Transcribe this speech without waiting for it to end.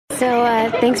So,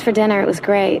 thanks for dinner. It was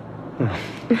great.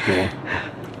 Yeah.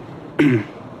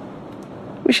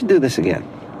 We should do this again.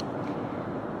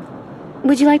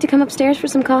 Would you like to come upstairs for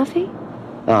some coffee?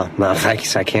 Oh, no,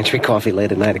 thanks. I can't drink coffee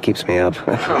late at night. It keeps me up.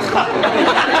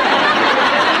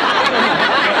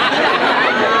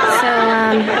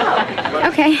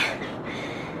 Okay.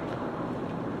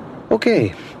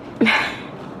 Okay.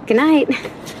 Good night.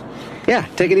 Yeah,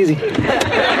 take it easy.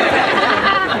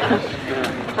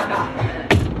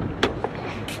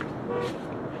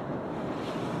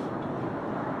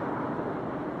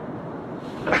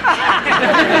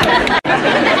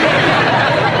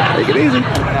 Take it easy.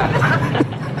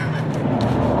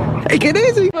 Take it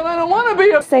easy. But I don't want to be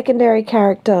a secondary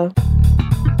character.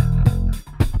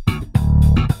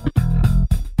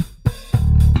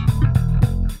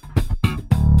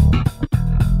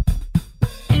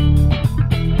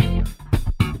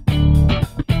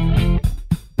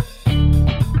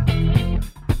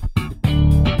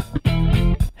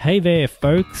 Hey there,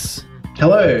 folks.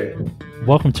 Hello.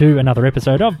 Welcome to another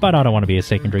episode of But I Don't Want to Be a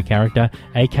Secondary Character,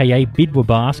 aka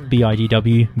Bidwabask,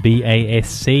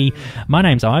 B-I-D-W-B-A-S-C. My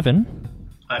name's Ivan.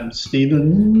 I'm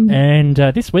Stephen. And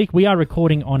this week we are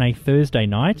recording on a Thursday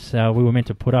night. We were meant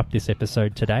to put up this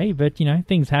episode today, but, you know,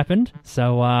 things happened.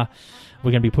 So we're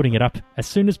going to be putting it up as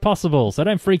soon as possible. So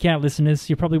don't freak out, listeners.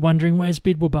 You're probably wondering, where's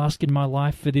Bidwabask in my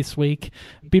life for this week?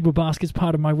 Bidwabask is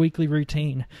part of my weekly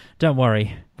routine. Don't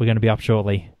worry. We're going to be up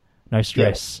shortly. No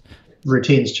stress. Yeah.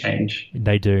 Routines change.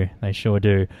 They do. They sure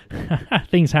do.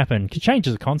 Things happen. Change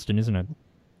is a constant, isn't it?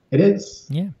 It is.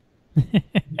 Yeah.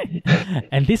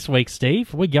 And this week,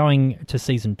 Steve, we're going to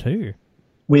season 2.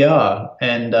 We are,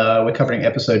 and we're covering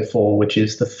episode 4, which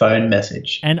is the phone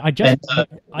message. And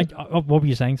what were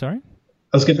you saying? Sorry,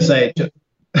 I was going to say.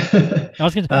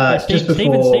 Steven's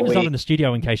not in the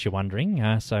studio, in case you're wondering.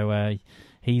 We're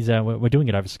doing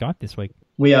it over Skype this week.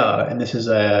 We are, and this is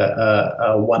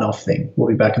a one-off thing. We'll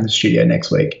be back in the studio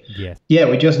next week. Yes. Yeah,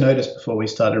 we just noticed before we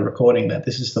started recording that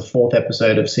this is the 4th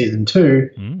episode of season 2,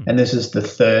 and this is the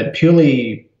 3rd,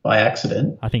 purely by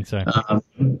accident. I think so.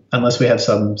 Unless we have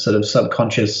some sort of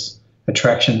subconscious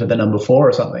attraction to the number 4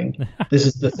 or something. This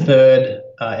is the 3rd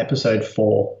episode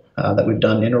 4 that we've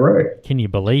done in a row. Can you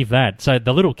believe that? So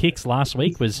the Little Kicks last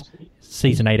week was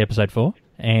season 8, episode 4,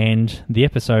 and the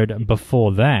episode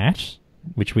before that,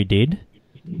 which we did,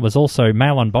 was also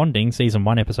Mail on Bonding, season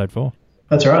 1, episode 4.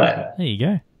 That's right. There you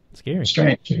go. Scary.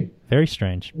 Strange. Very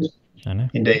strange. I know.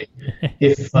 Indeed.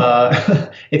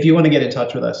 If you want to get in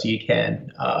touch with us, you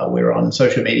can. We're on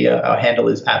social media. Our handle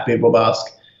is @Bidwabask.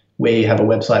 We have a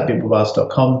website,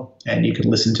 bidwabask.com, and you can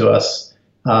listen to us,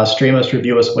 stream us,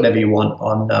 review us, whatever you want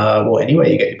on, anywhere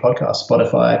you get your podcast,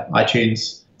 Spotify,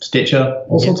 iTunes, Stitcher,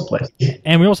 all sorts of places.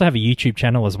 And we also have a YouTube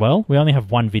channel as well. We only have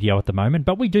one video at the moment,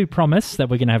 but we do promise that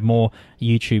we're going to have more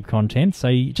YouTube content. So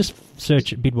you just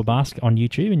search Bidwabask on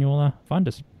YouTube and you'll find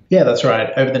us. Yeah, that's right.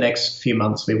 Over the next few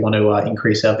months, we want to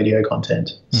increase our video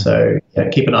content. So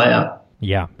keep an eye out.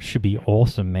 Yeah, should be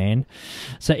awesome, man.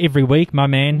 So every week, my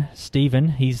man, Stephen,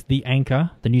 he's the anchor,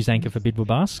 the news anchor for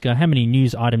Bidwabask. How many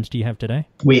news items do you have today?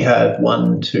 We have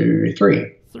 1, 2,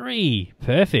 3. 3.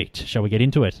 Perfect. Shall we get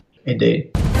into it? Indeed.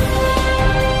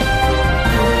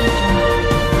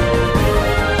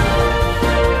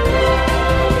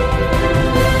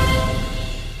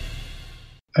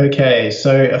 Okay,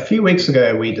 so a few weeks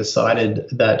ago we decided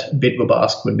that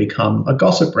Bidwabask would become a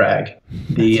gossip rag.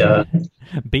 The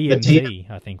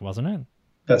BMZ, I think, wasn't it?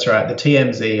 That's right, the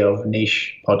TMZ of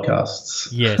niche podcasts.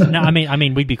 Yes. No, I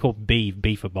mean, we'd be called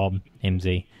B for Bob,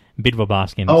 MZ.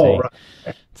 Bidwabask MC. Oh, right.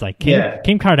 It's like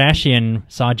Kim Kardashian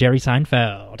saw Jerry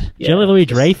Seinfeld. Yeah, Julia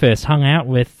Louis-Dreyfus hung out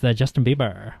with Justin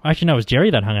Bieber. Actually, no, it was Jerry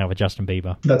that hung out with Justin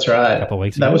Bieber. That's right. A couple of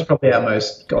weeks ago. That was probably our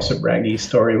most gossip raggy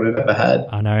story we've ever had.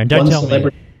 I know, and don't tell me.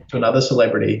 To another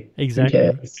celebrity.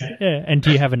 Exactly. Yeah. And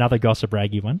do you have another gossip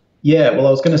raggy one? Yeah, well,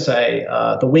 I was going to say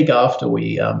the week after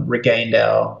we regained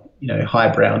our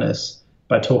highbrowness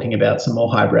by talking about some more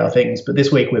highbrow things, but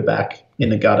this week we're back in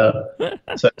the gutter,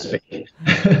 so to speak.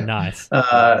 Nice.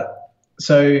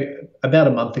 So about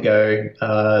a month ago,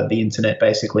 the internet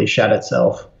basically shat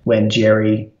itself when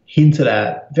Jerry hinted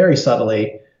at, very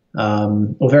subtly,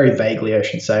 or very vaguely, I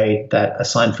should say, that a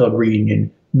Seinfeld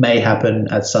reunion may happen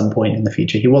at some point in the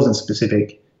future. He wasn't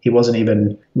specific. He wasn't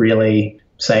even really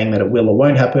saying that it will or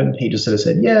won't happen. He just sort of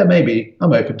said, yeah, maybe,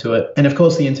 I'm open to it. And of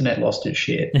course the internet lost its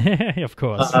shit. Of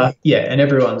course. And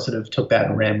everyone sort of took that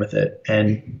and ran with it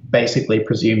and basically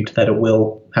presumed that it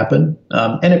will happen.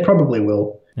 And it probably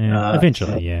will. Yeah,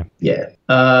 eventually, yeah. Yeah.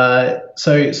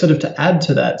 So sort of to add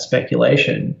to that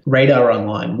speculation, Radar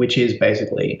Online, which is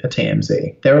basically a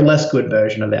TMZ, they're a less good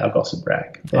version of our Gossip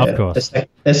Rag. Of course.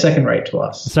 They're second rate to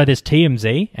us. So there's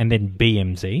TMZ and then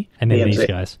BMZ and then BMZ. these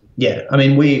guys. Yeah. I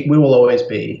mean, we will always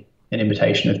be an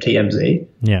imitation of TMZ.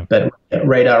 Yeah. But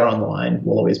Radar Online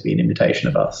will always be an imitation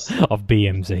of us. Of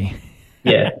BMZ.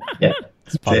 Yeah. Yeah.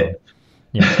 Spot on.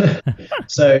 Yeah.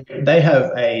 So they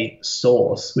have a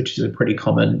source, which is a pretty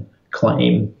common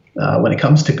claim when it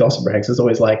comes to gossip rags. There's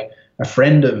always like a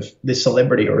friend of this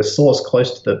celebrity or a source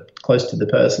close to the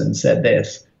person said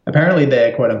this. Apparently,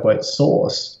 their quote unquote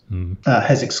source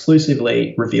has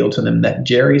exclusively revealed to them that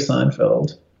Jerry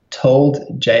Seinfeld told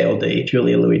JLD,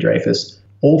 Julia Louis-Dreyfus,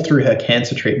 all through her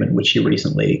cancer treatment, which she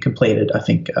recently completed, I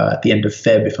think at the end of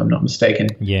Feb, if I'm not mistaken,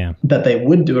 that they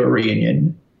would do a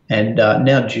reunion. And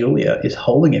now Julia is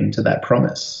holding him to that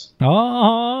promise.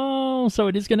 Oh, so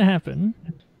it is going to happen.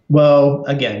 Well,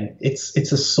 again, it's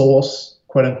a source,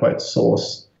 quote unquote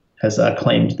source, has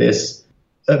claimed this.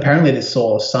 Apparently this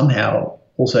source somehow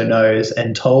also knows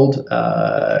and told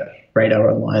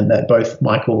Radar Online that both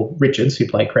Michael Richards, who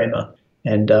played Kramer,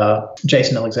 and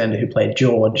Jason Alexander, who played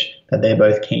George, that they're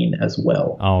both keen as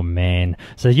well. Oh, man.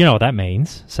 So you know what that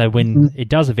means. So when it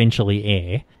does eventually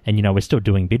air, and, you know, we're still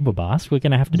doing Bidwabast, we're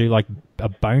going to have to do, like, a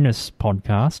bonus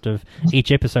podcast of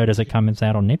each episode as it comes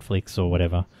out on Netflix or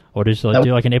whatever. Or just like,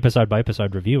 do, like, an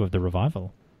episode-by-episode review of the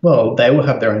revival. Well, they will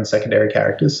have their own secondary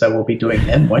characters, so we'll be doing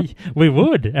them, won't we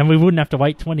would, and we wouldn't have to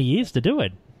wait 20 years to do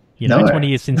it. You know, 20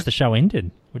 years since the show ended.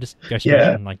 We'll just go straight in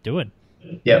and, like, do it.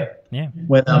 Yep. Yeah.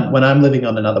 When I'm living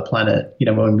on another planet, you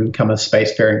know, when we become a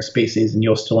spacefaring species and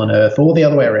you're still on Earth, or the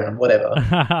other way around, whatever.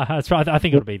 That's right. I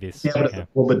think it'll be this. Yeah,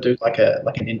 we'll do like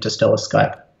an interstellar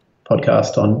Skype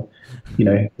podcast on, you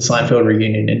know, the Seinfeld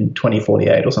reunion in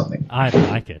 2048 or something. I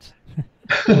like it.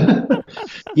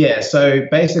 Yeah. So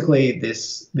basically,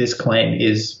 this claim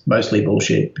is mostly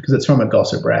bullshit because it's from a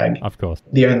gossip rag. Of course.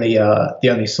 The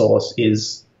only source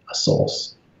is a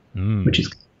source, which is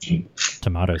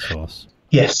tomato sauce.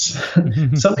 Yes.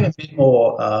 Something a bit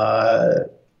more, a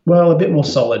bit more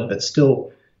solid, but still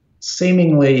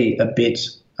seemingly a bit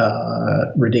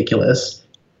ridiculous.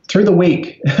 Through the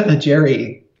week,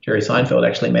 Jerry Seinfeld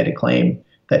actually made a claim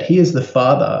that he is the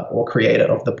father or creator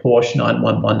of the Porsche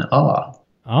 911R.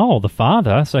 Oh, the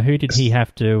father? So who did he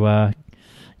have to,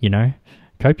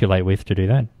 copulate with to do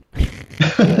that?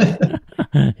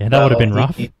 Yeah, that would have been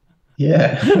rough.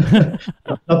 Yeah.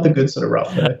 Not the good sort of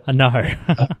rough, though. No.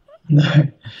 No.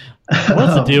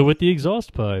 What's the deal with the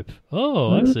exhaust pipe?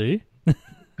 Oh, I see.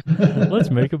 Let's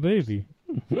make a baby.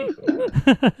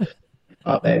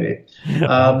 Oh, baby.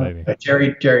 Baby. But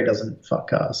Jerry doesn't fuck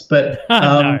cars. But no.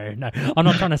 I'm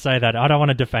not trying to say that. I don't want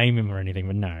to defame him or anything,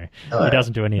 but no. He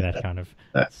doesn't do any of that kind of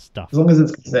stuff. As long as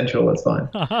it's consensual, it's fine.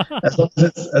 as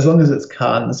long as it's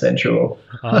consensual.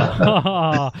 You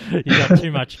got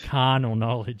too much carnal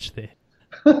knowledge there.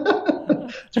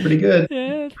 It's pretty good.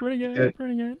 Yeah, it's pretty good.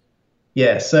 Pretty good.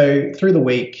 Yeah, so through the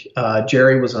week,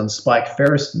 Jerry was on Spike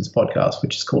Ferriston's podcast,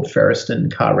 which is called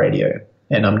Ferriston Car Radio.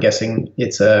 And I'm guessing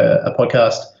it's a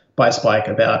podcast by Spike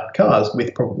about cars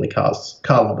with probably car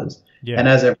lovers. Yeah. And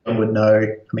as everyone would know,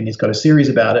 I mean, he's got a series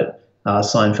about it.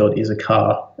 Seinfeld is a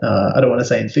car, I don't want to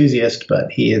say enthusiast,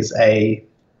 but he is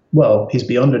he's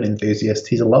beyond an enthusiast.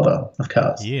 He's a lover of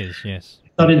cars. He is, yes.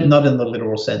 Not in the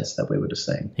literal sense that we were just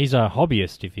saying. He's a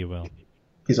hobbyist, if you will.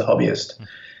 He's a hobbyist.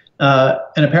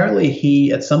 And apparently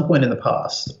he, at some point in the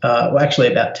past,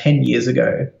 actually about 10 years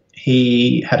ago,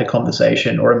 he had a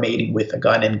conversation or a meeting with a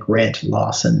guy named Grant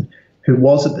Larson, who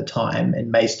was at the time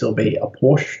and may still be a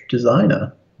Porsche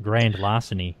designer. Grand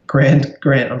larceny. Grant,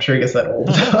 I'm sure he gets that all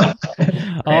the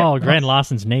time. Grant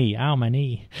Larson's knee. Ow, my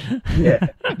knee. Yeah.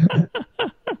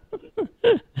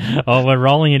 Oh, we're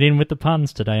rolling it in with the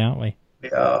puns today, aren't we?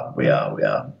 We are.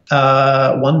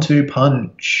 1-2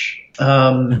 punch.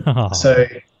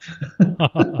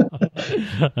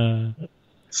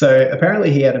 So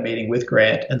apparently he had a meeting with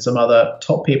Grant and some other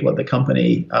top people at the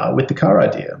company with the car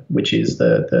idea, which is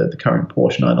the current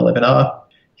Porsche 911R.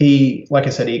 He, like I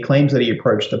said, he claims that he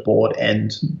approached the board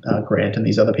and Grant and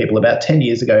these other people about 10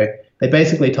 years ago. They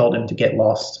basically told him to get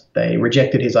lost. They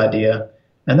rejected his idea.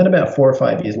 And then about 4 or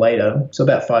 5 years later, so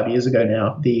about 5 years ago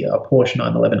now, the Porsche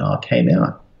 911R came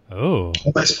out. Oh.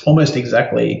 Almost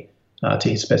exactly to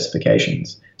his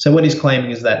specifications. So what he's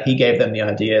claiming is that he gave them the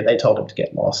idea. They told him to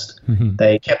get lost. Mm-hmm.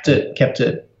 They kept it,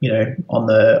 on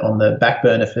the back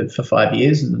burner for 5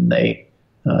 years, and then they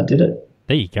did it.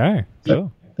 There you go.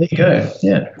 Cool. There you go.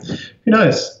 Yeah. Who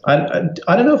knows? I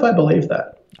don't know if I believe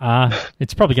that.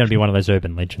 It's probably going to be one of those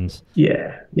urban legends.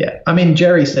 Yeah. I mean,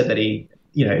 Jerry said that he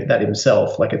that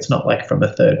himself. Like, it's not like from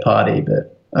a third party,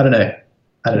 but I don't know.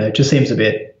 It just seems a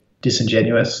bit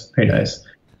disingenuous. Who knows?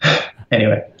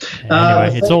 Anyway,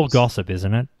 it's all gossip,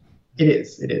 isn't it? It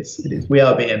is. We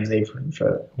are BMZ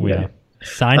for we are.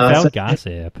 Seinfeld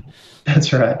gossip.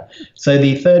 That's right. So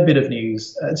the third bit of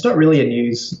news, it's not really a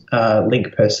news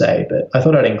link per se, but I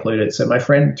thought I'd include it. So my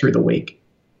friend through the week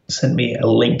sent me a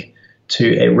link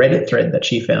to a Reddit thread that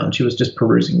she found. She was just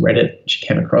perusing Reddit. She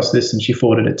came across this and she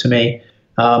forwarded it to me.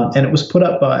 And it was put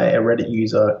up by a Reddit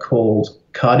user called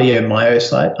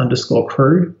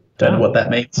cardiomyocyte_crew. Don't know what that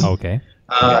means. Okay.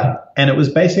 And it was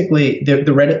basically, the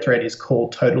Reddit thread is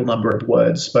called total number of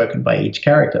words spoken by each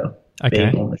character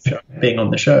being on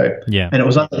the show. Yeah. And it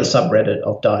was under the subreddit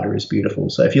of Data is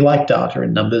Beautiful. So if you like data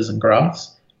and numbers and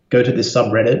graphs, go to this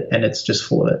subreddit and it's just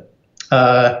full of it.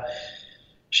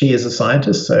 She is a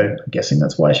scientist, so I'm guessing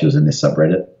that's why she was in this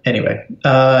subreddit. Anyway.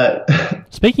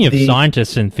 Speaking of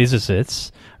scientists and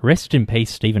physicists, rest in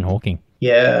peace, Stephen Hawking.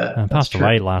 Yeah. Passed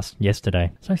away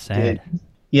yesterday. So sad.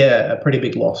 Yeah, a pretty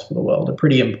big loss for the world. A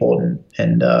pretty important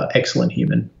and excellent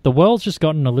human. The world's just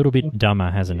gotten a little bit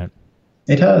dumber, hasn't it?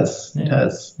 It has. Yeah. It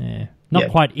has. Yeah. Not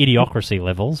quite idiocracy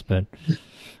levels, but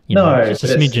just a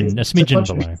smidgen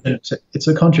below. It's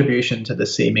a contribution to the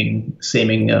seeming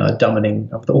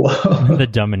dumbing of the world. The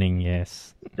dumbing,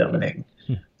 yes. Dumbing.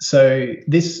 So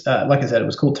this, like I said, it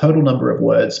was called total number of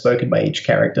words spoken by each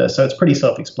character. So it's pretty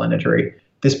self-explanatory.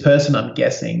 This person, I'm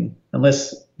guessing,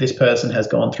 unless this person has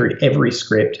gone through every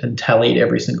script and tallied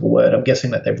every single word, I'm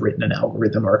guessing that they've written an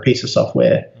algorithm or a piece of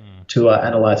software to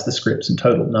analyze the scripts and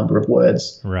total number of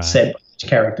words said by each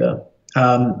character.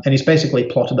 And he's basically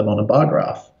plotted them on a bar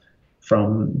graph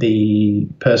from the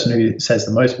person who says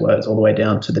the most words all the way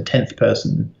down to the 10th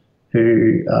person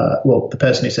the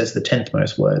person who says the 10th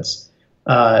most words.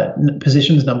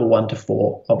 Positions number 1 to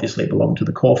 4 obviously belong to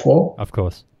the core 4. Of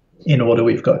course. In order,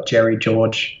 we've got Jerry,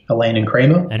 George, Elaine, and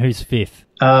Kramer. And who's 5th?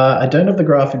 I don't have the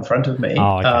graph in front of me.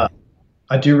 Oh, okay.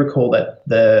 I do recall that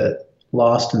the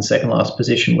last and second last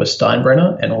position was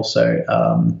Steinbrenner, and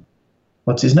also,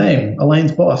 what's his name?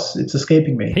 Elaine's boss. It's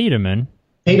escaping me. Peterman.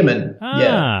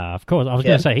 Yeah. Of course. I was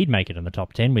going to say he'd make it in the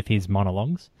top 10 with his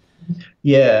monologues.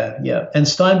 Yeah. And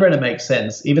Steinbrenner makes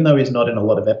sense. Even though he's not in a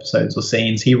lot of episodes or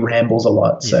scenes, he rambles a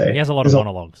lot. So he has a lot of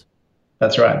monologues.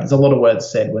 That's right. There's a lot of words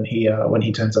said when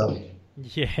he turns up.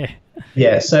 Yeah.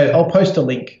 Yeah. So I'll post a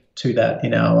link to that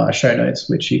in our show notes,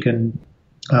 which you can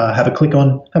have a click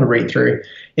on, have a read through.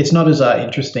 It's not as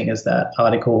interesting as that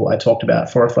article I talked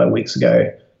about 4 or 5 weeks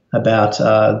ago about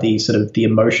the sort of the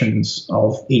emotions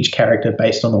of each character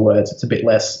based on the words. It's a bit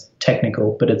less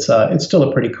technical, but it's still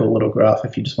a pretty cool little graph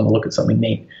if you just want to look at something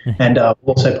neat. And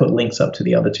we'll also put links up to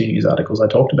the other 2 news articles I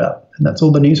talked about. And that's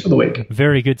all the news for the week.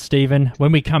 Very good, Stephen.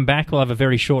 When we come back, we'll have a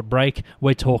very short break.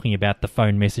 We're talking about the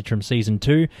phone message from Season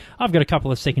 2. I've got a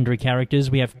couple of secondary characters.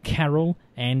 We have Carol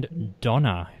and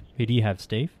Donna. Who do you have,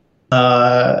 Steve?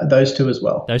 Those two as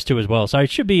well. So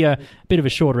it should be a bit of a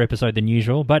shorter episode than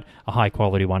usual, but a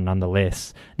high-quality one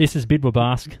nonetheless. This is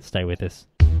Bidwabask. Stay with us.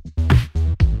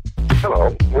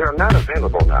 Hello, we are not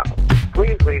available now.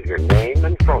 Please leave your name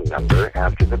and phone number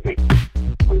after the beep.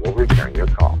 We will return your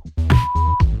call.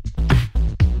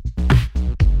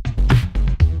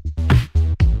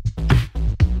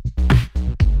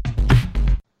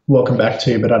 Welcome back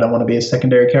to But I Don't Want to Be a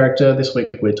Secondary Character. This week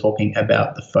we're talking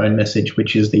about the phone message,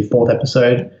 which is the 4th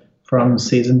episode from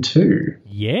Season 2.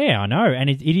 Yeah, I know. And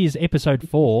it is episode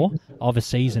 4 of a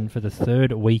season for the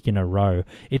 3rd week in a row.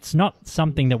 It's not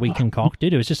something that we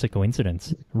concocted. It was just a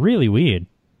coincidence. Really weird.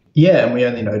 Yeah, and we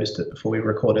only noticed it before we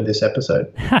recorded this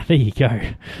episode. There you go.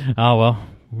 Oh, well,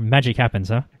 magic happens,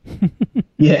 huh?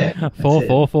 Yeah.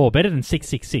 444. Better than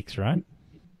 666, right?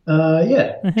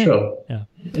 Yeah, sure. Yeah.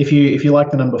 If you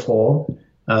like the number 4,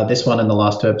 this one and the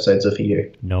last 2 episodes are for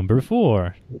you. Number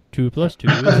 4. 2 plus 2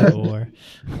 is 4.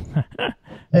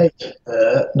 8.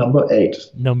 Number 8.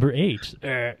 Number 8.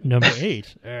 Number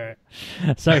 8.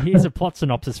 So here's a plot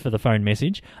synopsis for the phone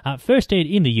message. First aired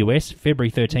in the US, February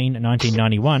 13,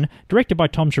 1991, directed by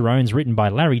Tom Cherones, written by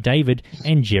Larry David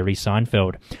and Jerry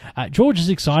Seinfeld. George is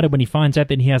excited when he finds out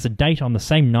that he has a date on the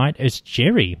same night as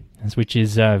Jerry, which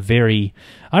is very...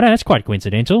 I don't know, that's quite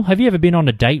coincidental. Have you ever been on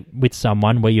a date with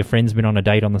someone where your friend's been on a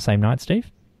date on the same night,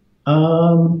 Steve?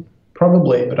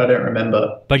 Probably, but I don't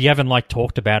remember. But you haven't,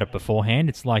 talked about it beforehand?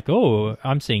 It's like, oh,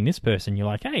 I'm seeing this person. You're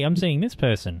like, hey, I'm seeing this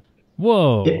person.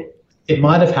 Whoa. It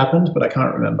might have happened, but I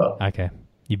can't remember. Okay.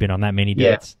 You've been on that many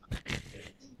dates?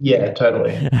 Yeah,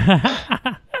 totally.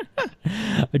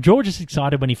 George is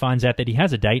excited when he finds out that he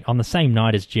has a date on the same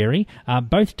night as Jerry.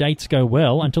 Both dates go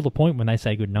well until the point when they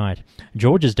say goodnight.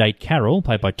 George's date, Carol,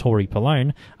 played by Tori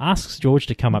Pallone, asks George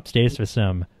to come upstairs for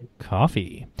some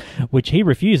coffee, which he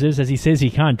refuses as he says he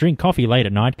can't drink coffee late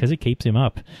at night because it keeps him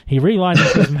up. He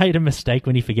realizes he's made a mistake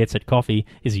when he forgets that coffee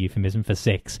is a euphemism for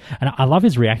sex. And I love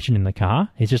his reaction in the car.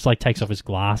 He just like takes off his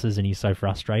glasses and he's so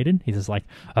frustrated. He's just like,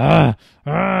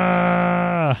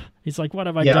 He's like, what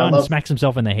have I done? Smacks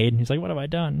himself in the head. He's like, what have I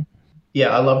done? Yeah,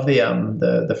 I love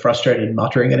the frustrated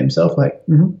muttering at himself, like,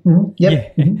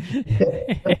 yep.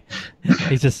 Yeah.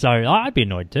 He's just so. I'd be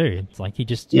annoyed too. It's like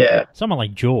someone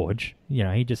like George.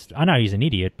 I know he's an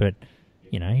idiot, but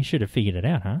he should have figured it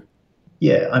out, huh?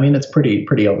 Yeah, I mean, it's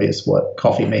pretty obvious what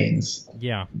coffee means.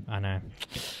 Yeah, I know.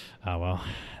 Oh well,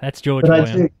 that's George.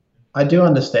 But I do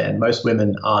understand most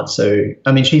women aren't so.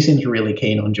 I mean, she seems really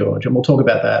keen on George, and we'll talk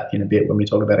about that in a bit when we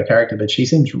talk about a character. But she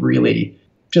seems really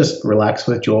just relaxed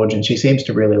with George, and she seems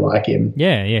to really like him.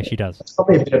 Yeah, she does. It's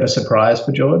probably a bit of a surprise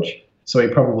for George, so he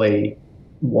probably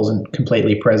wasn't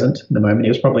completely present in the moment. He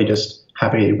was probably just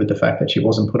happy with the fact that she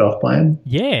wasn't put off by him.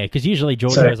 Yeah, because usually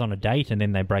George goes on a date and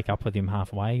then they break up with him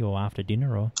halfway or after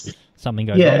dinner or something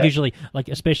goes wrong. Usually, like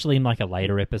especially in like a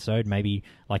later episode, maybe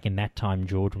like in that time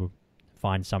George would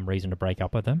find some reason to break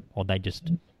up with them, or they just,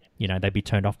 they'd be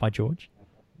turned off by George.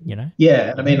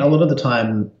 Yeah, I mean, a lot of the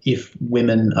time, if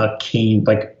women are keen,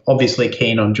 like obviously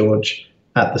keen on George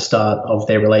at the start of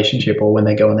their relationship or when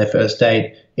they go on their first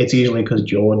date, it's usually because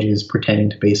George is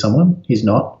pretending to be someone. He's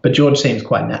not. But George seems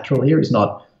quite natural here. He's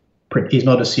not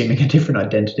assuming a different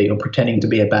identity or pretending to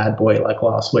be a bad boy like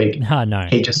last week. No.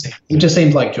 He just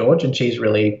seems like George, and she's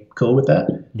really cool with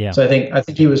that. Yeah. So I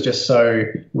think he was just so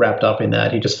wrapped up in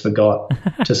that he just forgot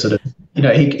to sort of,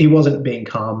 he wasn't being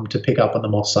calm to pick up on the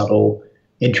more subtle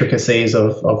intricacies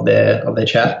of their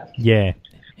chat. Yeah.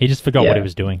 He just forgot what he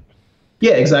was doing.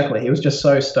 Yeah, exactly. He was just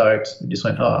so stoked. He just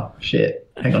went, oh, shit,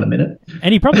 hang on a minute.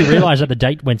 And he probably realised that the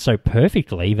date went so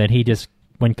perfectly that he just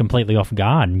went completely off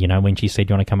guard, when she said,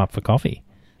 you want to come up for coffee?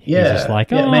 Yeah. He's just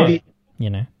like, maybe,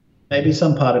 maybe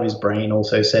some part of his brain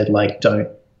also said, like, don't,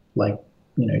 like,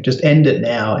 just end it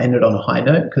now, end it on a high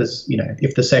note, because,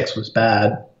 if the sex was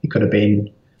bad, it could have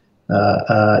been,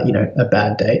 a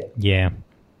bad date. Yeah.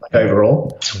 Like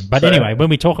overall. But anyway, when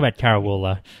we talk about Carol,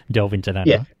 we'll delve into that.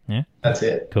 Yeah. Huh? Yeah. That's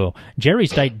it. Cool.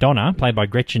 Jerry's date, Donna, played by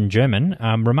Gretchen German,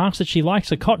 remarks that she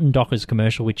likes a Cotton Dockers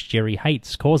commercial which Jerry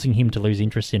hates, causing him to lose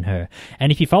interest in her.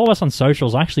 And if you follow us on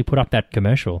socials, I actually put up that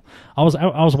commercial. I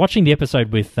was watching the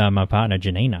episode with my partner,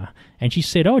 Janina, and she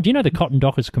said, oh, do you know the Cotton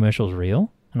Dockers commercial is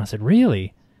real? And I said,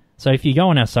 really? So if you go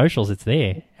on our socials, it's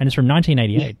there. And it's from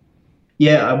 1988.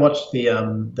 Yeah, I watched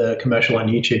the commercial on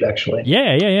YouTube, actually.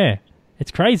 Yeah.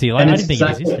 It's crazy. Like, I didn't think it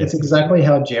existed. It's exactly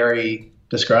how Jerry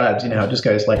describes, it just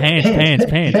goes like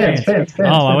pants.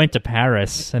 Oh, I went to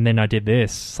Paris and then I did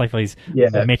this. It's like these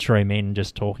metro men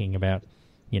just talking about,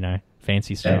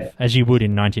 fancy stuff, as you would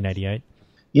in 1988.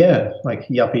 Yeah, like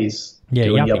yuppies. Yeah,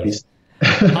 doing yuppies.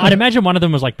 I'd imagine one of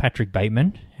them was like Patrick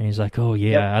Bateman, and he's like, oh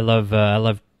yeah, I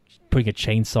love putting a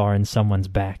chainsaw in someone's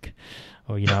back,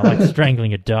 or I like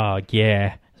strangling a dog.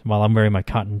 Yeah, while I'm wearing my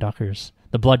cotton dockers,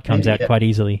 the blood comes out quite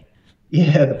easily.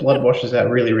 Yeah, the blood washes out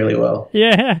really, really well.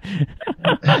 Yeah.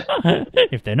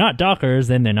 If they're not dockers,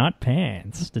 then they're not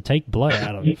pants to take blood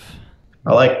out of.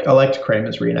 I liked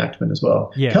Kramer's reenactment as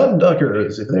well. Yeah. Cotton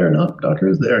dockers. If they're not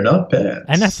dockers, they're not pants.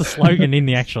 And that's the slogan in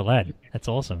the actual ad. That's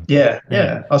awesome. Yeah.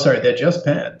 Oh, sorry, they're just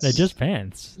pants. They're just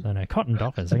pants. No, cotton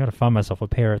dockers. I got to find myself a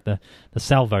pair at the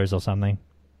Salvos or something.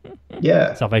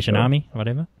 Yeah. Salvation Army,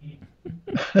 whatever.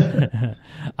 What's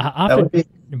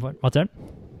that?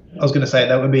 I was going to say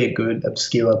that would be a good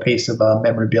obscure piece of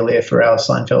memorabilia for our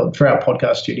Seinfeld, for our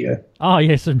podcast studio. Oh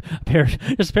yes, just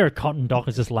a pair of cotton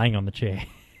dockers just laying on the chair.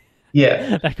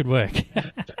 Yeah, that could work.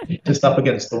 Just up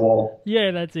against the wall.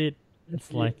 Yeah, that's it.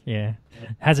 It's like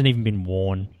hasn't even been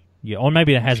worn. Yeah, or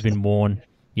maybe it has been worn.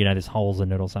 There's holes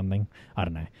in it or something. I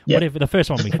don't know. Yeah. Whatever. The first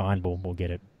one we find, we'll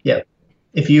get it. Yeah.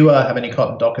 If you have any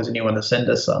cotton dockers and you want to send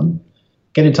us some,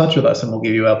 get in touch with us and we'll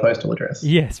give you our postal address.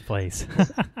 Yes, please.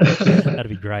 That'd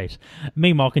be great.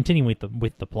 Meanwhile, continuing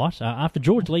with the plot, after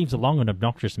George leaves a long and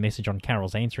obnoxious message on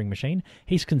Carol's answering machine,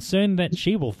 he's concerned that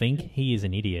she will think he is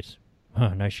an idiot.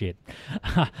 Oh, no shit.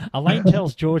 Elaine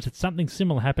tells George that something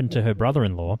similar happened to her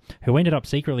brother-in-law, who ended up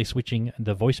secretly switching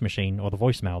the voice machine or the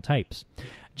voicemail tapes.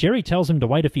 Jerry tells him to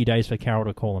wait a few days for Carol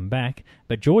to call him back,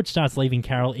 but George starts leaving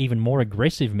Carol even more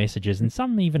aggressive messages and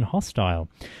some even hostile.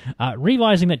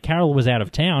 Realising that Carol was out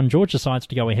of town, George decides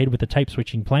to go ahead with the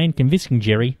tape-switching plan, convincing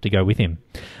Jerry to go with him.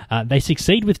 They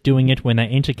succeed with doing it when they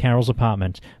enter Carol's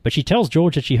apartment, but she tells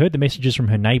George that she heard the messages from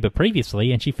her neighbour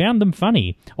previously and she found them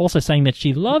funny, also saying that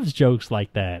she loves jokes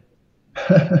like that.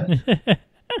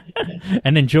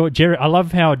 And then Jerry, I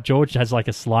love how George has like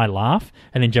a sly laugh,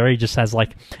 and then Jerry just has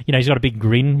like, he's got a big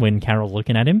grin when Carol's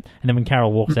looking at him, and then when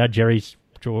Carol walks out, Jerry's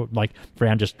like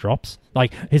frown just drops,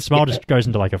 like his smile just goes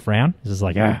into like a frown. It's just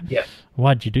like,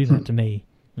 why'd you do that to me?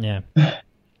 Yeah,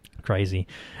 crazy.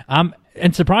 And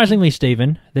surprisingly,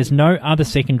 Stephen, there's no other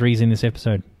secondaries in this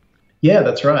episode. Yeah,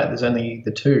 that's right. There's only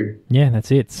the two. Yeah,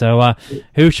 that's it. So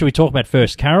who should we talk about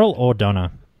first, Carol or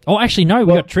Donna? Oh, actually, no,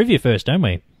 we got trivia first, don't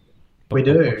we? We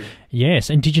do. Yes,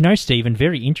 and did you know, Stephen,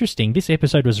 very interesting, this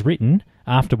episode was written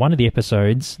after one of the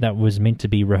episodes that was meant to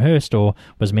be rehearsed or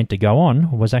was meant to go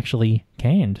on was actually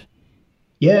canned.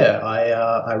 Yeah,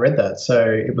 I read that. So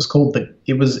it was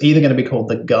either going to be called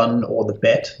The Gun or The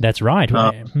Bet. That's right.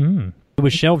 It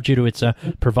was shelved due to its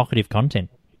provocative content.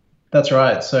 That's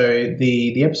right. So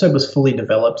the episode was fully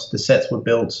developed, the sets were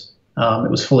built, it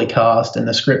was fully cast, and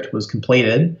the script was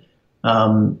completed.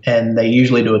 And they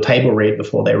usually do a table read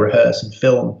before they rehearse and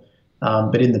film.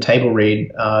 But in the table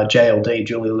read, JLD,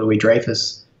 Julie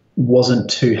Louis-Dreyfus, wasn't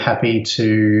too happy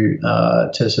to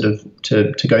go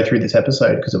through this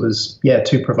episode because it was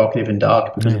too provocative and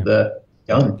dark because of the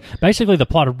gun. Basically, the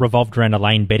plot revolved around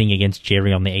Elaine betting against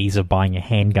Jerry on the ease of buying a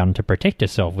handgun to protect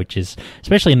herself, which is,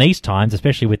 especially in these times,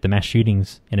 especially with the mass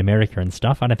shootings in America and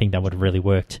stuff, I don't think that would have really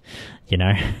worked.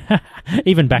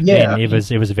 Even back then, it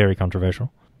was very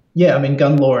controversial. Yeah, I mean,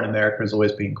 gun law in America has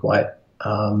always been quite,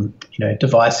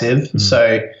 divisive.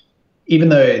 So even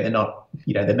though they're not,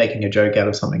 they're making a joke out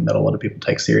of something that a lot of people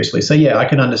take seriously. So, yeah, I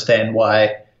can understand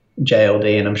why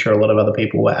JLD and I'm sure a lot of other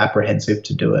people were apprehensive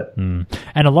to do it. And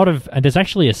there's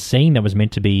actually a scene that was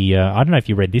meant to be, I don't know if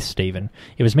you read this, Stephen.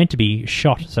 It was meant to be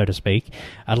shot, so to speak.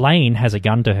 Elaine has a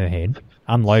gun to her head,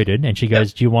 unloaded, and she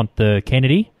goes, "Do you want the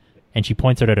Kennedy?" And she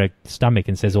points it at her stomach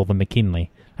and says, "Or the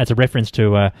McKinley." That's a reference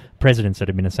to presidents that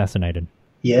have been assassinated.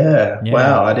 Yeah.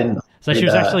 Wow, I didn't. So she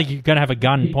was actually going to have a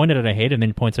gun pointed at her head and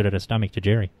then points it at her stomach to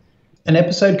Jerry. An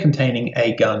episode containing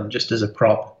a gun just as a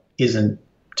prop isn't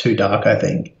too dark, I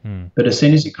think. But as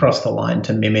soon as you cross the line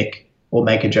to mimic or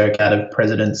make a joke out of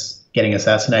presidents getting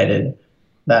assassinated,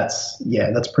 that's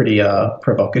pretty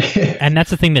provocative. And that's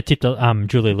the thing that tipped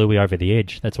Julia Louis over the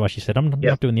edge. That's why she said, I'm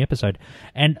not doing the episode.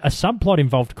 And a subplot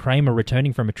involved Kramer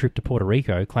returning from a trip to Puerto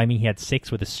Rico, claiming he had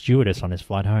sex with a stewardess on his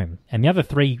flight home. And the other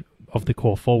three of the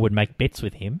core four would make bets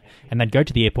with him, and they'd go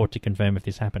to the airport to confirm if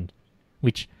this happened.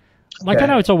 Which, I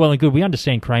know it's all well and good. We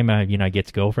understand Kramer,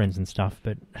 gets girlfriends and stuff,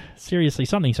 but seriously,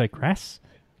 something so crass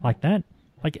like that?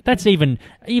 Like, that's even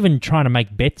trying to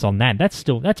make bets on that. That's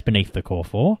beneath the core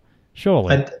four.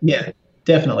 Surely. Yeah,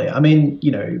 definitely. I mean,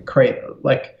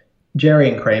 Jerry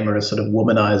and Kramer are sort of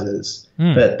womanizers,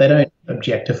 but they don't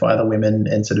objectify the women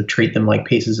and sort of treat them like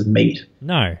pieces of meat.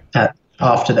 No.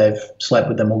 After they've slept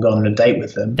with them or gone on a date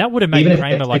with them. That would have made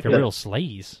Kramer like a real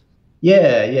sleaze.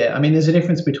 Yeah. I mean, there's a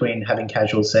difference between having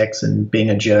casual sex and being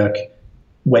a jerk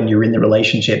when you're in the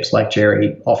relationships like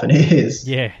Jerry often is.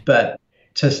 Yeah. But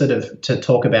to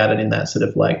talk about it in that sort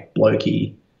of like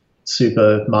blokey,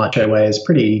 super macho way is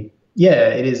pretty... Yeah,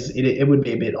 it is. It would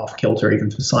be a bit off kilter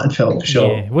even for Seinfeld, for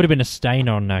sure. Yeah, it would have been a stain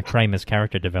on Kramer's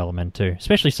character development too,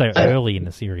 especially so early in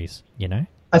the series.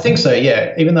 I think so.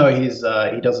 Yeah, even though he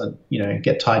doesn't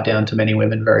get tied down to many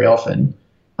women very often.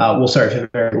 For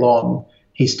very long,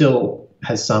 he still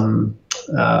has some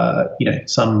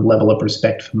level of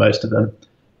respect for most of them.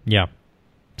 Yeah.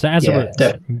 So as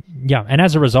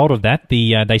a result of that,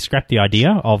 they scrapped the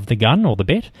idea of the gun or the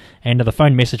bet, and the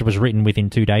phone message was written within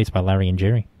 2 days by Larry and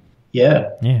Jerry. Yeah,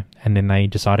 and then they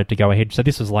decided to go ahead. So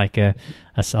this was like a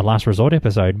last resort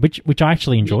episode, which I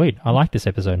actually enjoyed. I like this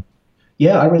episode.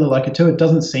 Yeah, I really like it too. It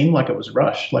doesn't seem like it was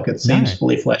rushed. Like it seems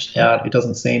fully fleshed out. It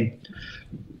doesn't seem.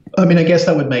 I mean, I guess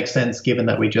that would make sense given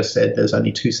that we just said there's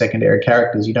only 2 secondary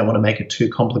characters. You don't want to make it too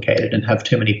complicated and have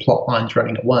too many plot lines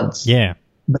running at once. Yeah.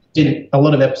 But in a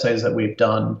lot of episodes that we've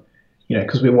done,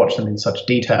 because we watch them in such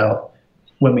detail,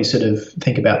 when we sort of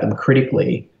think about them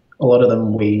critically, a lot of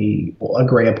them we will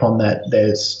agree upon that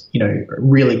there's,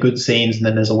 really good scenes and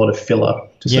then there's a lot of filler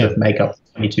to sort of make up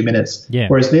 22 minutes. Yeah.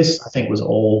 Whereas this, I think, was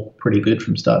all pretty good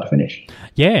from start to finish.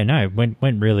 Yeah, no, went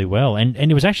really well. And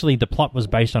it was actually, the plot was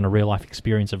based on a real life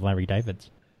experience of Larry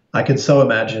David's. I could so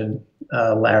imagine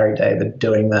Larry David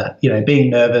doing that,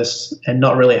 being nervous and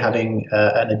not really having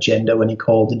an agenda when he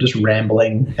called and just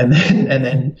rambling and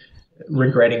then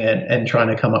regretting it and trying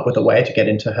to come up with a way to get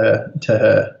into her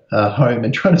home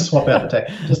and trying to swap out the tape.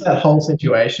 Just that whole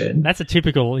situation. That's a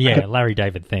typical, Larry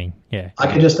David thing. Yeah.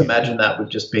 I could just imagine that would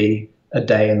just be a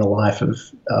day in the life of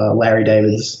Larry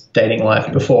David's dating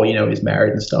life before, he's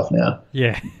married and stuff now.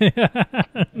 Yeah.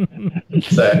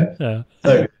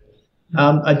 So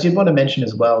I did want to mention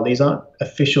as well, these aren't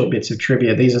official bits of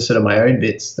trivia. These are sort of my own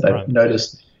bits that I've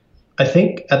noticed. I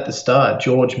think at the start,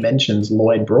 George mentions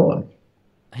Lloyd Braun.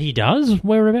 He does?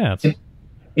 Whereabouts?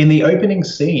 In the opening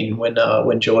scene when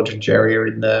George and Jerry are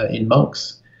in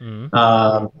Monks.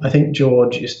 I think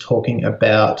George is talking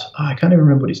about, I can't even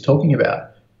remember what he's talking about,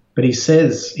 but he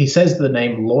says the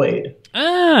name Lloyd.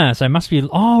 Ah, so it must be,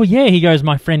 he goes,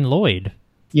 my friend Lloyd.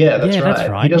 Yeah, that's right. That's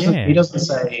right. He doesn't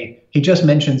say, he just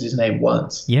mentions his name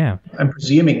once. Yeah. I'm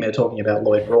presuming they're talking about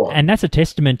Lloyd Braun. And that's a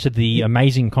testament to the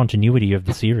amazing continuity of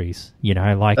the series.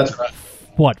 That's right.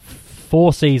 What,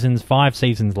 5 seasons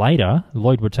later,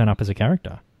 Lloyd would turn up as a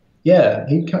character. Yeah,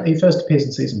 he first appears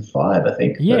in season 5, I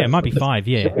think. Yeah, it might be 5,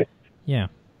 yeah. Yeah.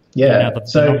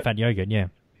 The non-fat yogurt, yeah.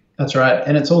 That's right.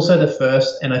 And it's also the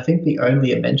first, and I think the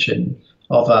only mention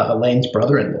of Elaine's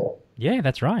brother-in-law. Yeah,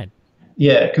 that's right.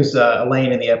 Yeah, because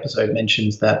Elaine in the episode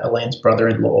mentions that Elaine's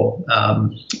brother-in-law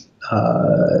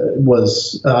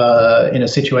was in a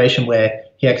situation where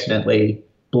he accidentally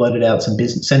blurted out some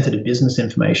sensitive business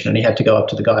information, and he had to go up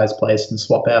to the guy's place and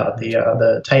swap out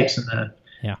the tapes and the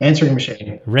answering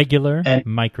machine. Regular and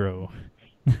micro.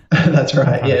 That's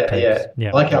right. Yeah.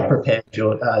 I like how prepared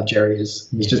Jerry is.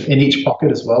 He's just in each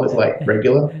pocket as well. It's like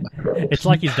regular, micro. It's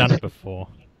like he's done it before.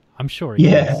 I'm sure he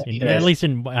has. At least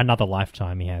in another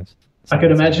lifetime he has. I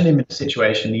could imagine him in a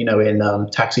situation, in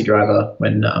Taxi Driver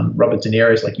when Robert De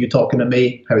Niro is like, "You talking to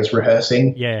me?" How he's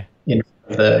rehearsing. Yeah. In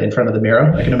front of the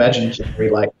mirror. I can imagine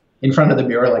Jerry in front of the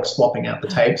mirror, swapping out the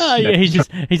tapes. Oh yeah, he's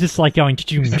just like going,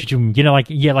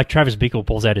 like Travis Bickle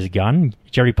pulls out his gun,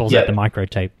 Jerry pulls out the micro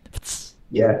tape.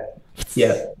 Yeah,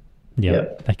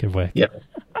 that could work. Yeah.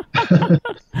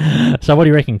 So what do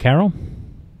you reckon, Carol?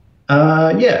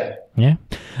 Yeah. Yeah.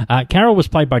 Carol was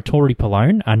played by Tori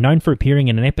Pallone, known for appearing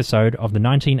in an episode of the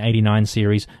 1989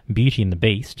 series Beauty and the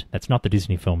Beast. That's not the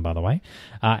Disney film, by the way.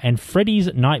 And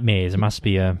Freddy's Nightmares. It must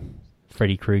be a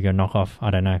Freddy Krueger knockoff.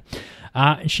 I don't know.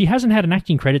 She hasn't had an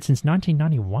acting credit since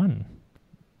 1991.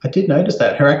 I did notice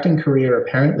that. Her acting career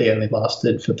apparently only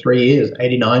lasted for 3 years,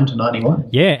 89 to 91.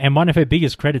 Yeah, and one of her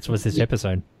biggest credits was this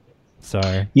episode. So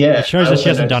it shows that she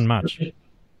hasn't done much.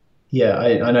 Yeah,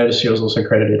 I noticed she was also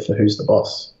credited for Who's the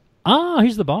Boss. Ah,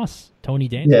 Who's the Boss? Tony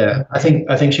Danza. Yeah, I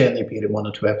think she only appeared in 1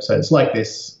 or 2 episodes like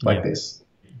this.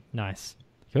 Nice.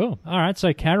 Cool. All right,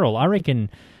 so Carol, I reckon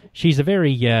she's a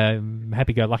very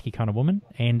happy-go-lucky kind of woman,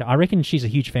 and I reckon she's a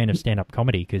huge fan of stand-up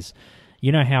comedy because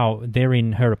you know how they're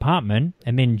in her apartment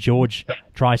and then George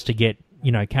tries to get,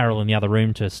 Carol in the other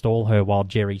room to stall her while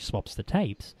Jerry swaps the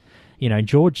tapes.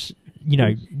 George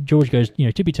goes,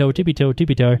 tippy-toe, tippy-toe,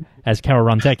 tippy-toe, as Carol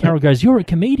runs out. Carol goes, "You're a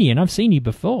comedian. I've seen you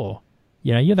before.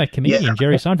 You're that comedian,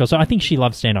 Jerry Seinfeld." So I think she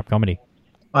loves stand-up comedy.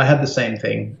 I had the same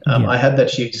thing. I had that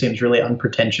she seems really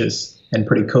unpretentious and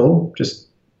pretty cool, just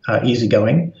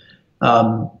easygoing.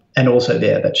 And also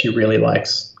that she really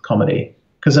likes comedy.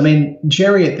 Because,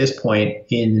 Jerry at this point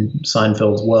in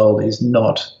Seinfeld's world is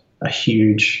not a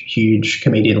huge, huge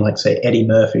comedian like, say, Eddie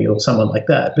Murphy or someone like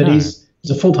that. But he's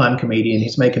a full-time comedian.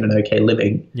 He's making an okay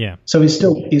living. Yeah. So he's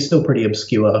still pretty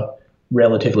obscure,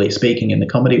 relatively speaking, in the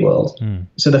comedy world.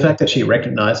 So the fact that she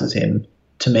recognizes him,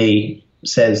 to me,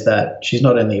 says that she's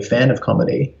not only a fan of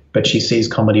comedy, but she sees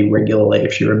comedy regularly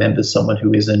if she remembers someone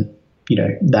who isn't,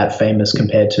 that famous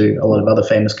compared to a lot of other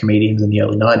famous comedians in the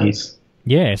early 90s.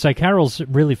 Yeah, so Carol's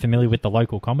really familiar with the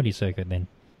local comedy circuit then.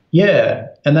 Yeah,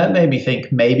 and that made me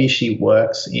think maybe she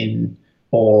works in,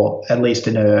 or at least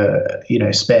in her,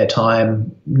 spare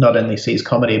time, not only sees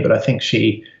comedy, but I think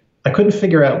I couldn't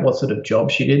figure out what sort of job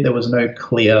she did. There was no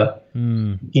clear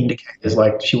indicators,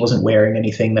 like she wasn't wearing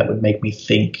anything that would make me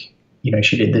think,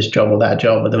 she did this job or that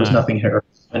job, but there was nothing there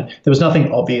was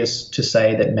nothing obvious to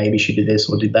say that maybe she did this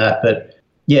or did that. But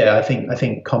yeah, I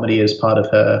think comedy is part of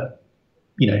her.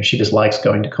 She just likes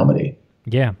going to comedy.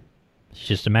 Yeah. She's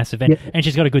just a massive fan. Yeah. And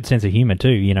she's got a good sense of humor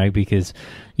too, because,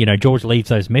 George leaves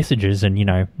those messages and,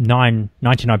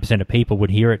 99% of people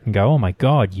would hear it and go, "Oh my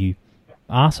God, you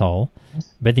asshole."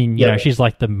 But then, she's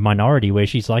like the minority where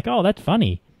she's like, "Oh, that's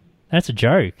funny. That's a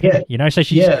joke." Yeah. So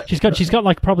she's got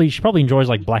like she probably enjoys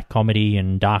like black comedy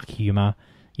and dark humor,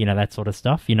 that sort of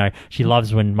stuff. She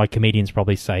loves when my comedians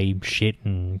probably say shit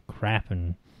and crap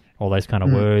and all those kind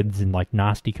of words and like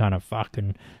nasty kind of fuck,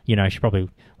 and she probably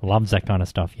loves that kind of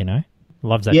stuff.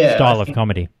 Loves that style of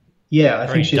comedy. Yeah, I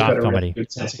Very think she's got dark a comedy. really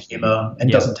good sense of humor and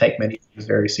Yeah. doesn't take many things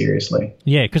very seriously.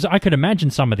 Yeah, because I could imagine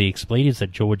some of the expletives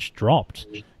that George dropped,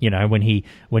 when he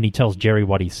tells Jerry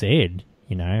what he said,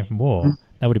 whoa,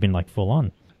 that would have been like full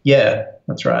on. Yeah,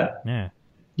 that's right. Yeah.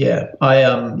 Yeah,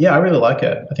 I really like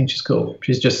her. I think she's cool.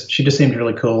 She just seemed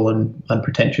really cool and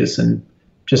unpretentious and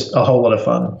just a whole lot of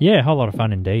fun. Yeah, a whole lot of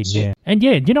fun indeed. Yeah, and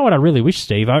yeah, you know what I really wish,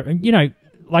 Steve?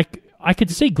 I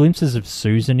could see glimpses of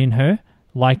Susan in her.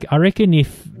 Like, I reckon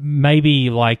if maybe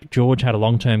like George had a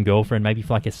long-term girlfriend, maybe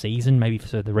for like a season, maybe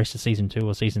for the rest of season 2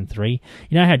 or season 3.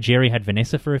 You know how Jerry had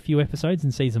Vanessa for a few episodes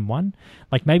in season 1?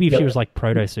 Like maybe if she was like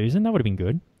proto Susan, that would have been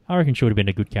good. I reckon she would have been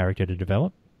a good character to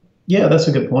develop. Yeah, that's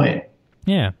a good point.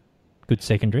 Yeah, good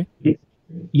secondary.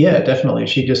 Yeah, definitely.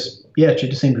 She just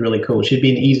seemed really cool. She'd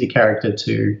be an easy character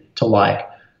to like.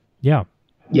 Yeah.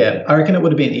 Yeah, I reckon it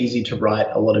would have been easy to write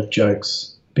a lot of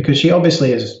jokes because she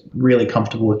obviously is really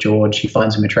comfortable with George. She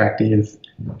finds him attractive.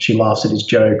 She laughs at his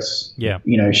jokes. Yeah.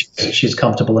 She's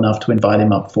comfortable enough to invite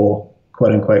him up for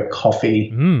quote unquote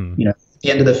coffee. At the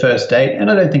end of the first date. And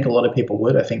I don't think a lot of people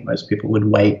would. I think most people would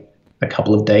wait a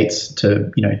couple of dates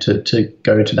to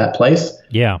go to that place.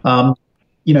 Yeah.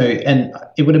 And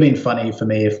it would have been funny for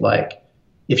me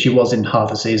if she was in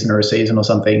half a season or a season or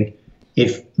something,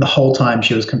 if the whole time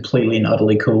she was completely and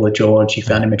utterly cool with George, she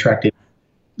found him attractive.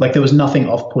 Like there was nothing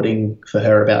off-putting for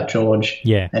her about George.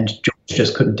 Yeah. And George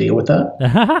just couldn't deal with that.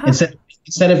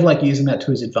 Instead of like using that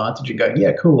to his advantage and going,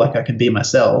 yeah, cool, like I can be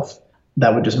myself,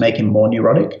 that would just make him more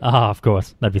neurotic. Of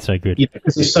course. That'd be so good.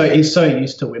 Because he's so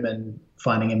used to women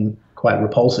finding him quite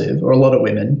repulsive, or a lot of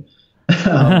women.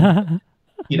 And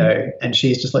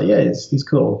she's just like, yeah, he's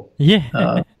cool. Yeah.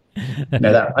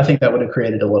 I think that would have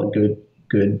created a lot of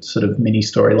good sort of mini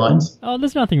storylines. Oh,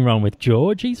 there's nothing wrong with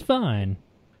George. He's fine.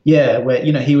 Yeah, where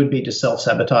he would be just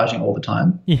self-sabotaging all the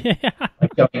time. Yeah.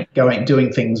 Like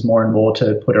doing things more and more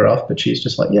to put her off, but she's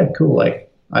just like, yeah, cool.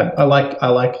 Like I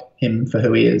like him for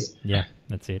who he is. Yeah,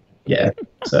 that's it. Yeah.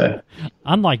 So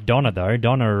unlike Donna though,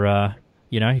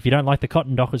 if you don't like the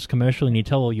Cotton Dockers commercial and you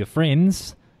tell all your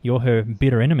friends, you're her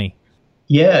bitter enemy.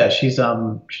 Yeah, she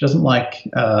doesn't like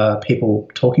people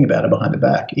talking about her behind her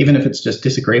back, even if it's just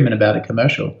disagreement about a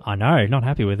commercial. I know, not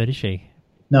happy with it, is she?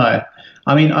 No,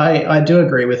 I mean I do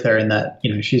agree with her in that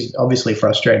she's obviously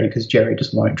frustrated because Jerry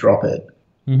just won't drop it.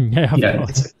 Yeah, of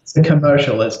course. It's a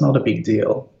commercial. It's not a big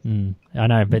deal. I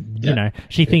know, but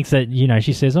she thinks that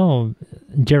she says, "Oh,"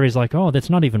 Jerry's like, "Oh, that's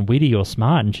not even witty or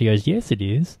smart," and she goes, "Yes, it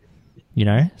is."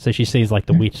 So she sees like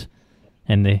the wit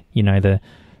and the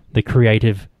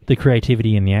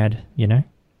creativity in the ad.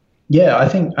 Yeah, I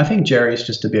think Jerry's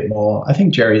just a bit more. I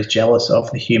think Jerry's jealous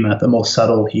of the humor, the more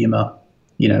subtle humor,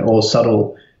 or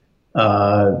subtle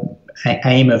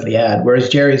aim of the ad. Whereas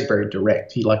Jerry's very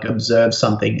direct. He like observes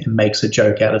something and makes a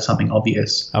joke out of something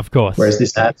obvious. Of course. Whereas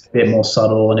this ad's a bit more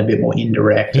subtle and a bit more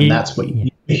indirect, and that's what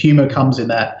the humor comes in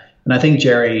that. And I think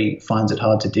Jerry finds it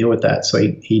hard to deal with that, so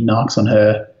he knocks on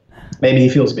her. Maybe he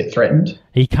feels a bit threatened.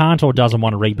 He can't or doesn't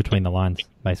want to read between the lines,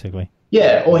 basically.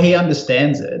 Yeah, or he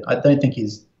understands it. I think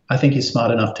he's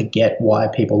smart enough to get why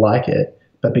people like it,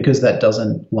 but because that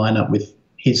doesn't line up with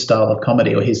his style of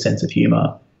comedy or his sense of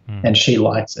humor, and she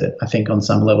likes it, I think on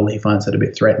some level he finds it a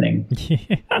bit threatening.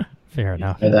 Yeah, fair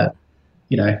enough. I don't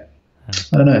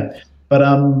know. But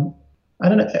I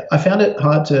don't know. I found it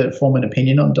hard to form an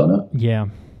opinion on Donna. Yeah.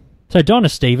 So Donna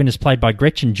Stephen is played by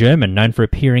Gretchen German, known for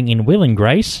appearing in Will and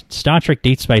Grace, Star Trek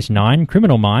Deep Space Nine,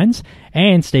 Criminal Minds,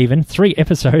 and, Stephen, 3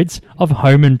 episodes of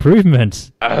Home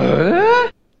Improvement.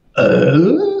 What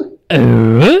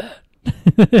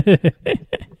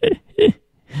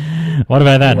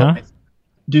about that, huh?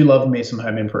 Do love me some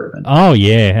Home Improvement. Oh,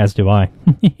 yeah, as do I.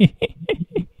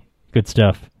 Good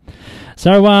stuff.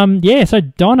 So, so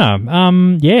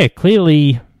Donna,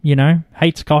 clearly,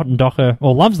 hates Cotton Docker,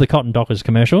 or loves the Cotton Dockers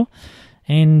commercial,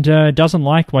 and doesn't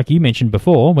like you mentioned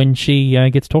before, when she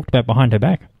gets talked about behind her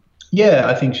back. Yeah,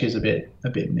 I think she's a bit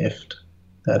miffed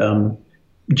that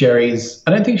Jerry's.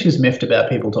 I don't think she's miffed about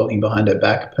people talking behind her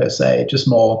back per se. Just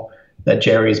more that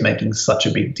Jerry's making such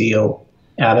a big deal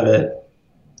out of it,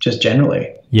 just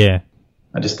generally. Yeah,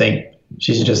 I just think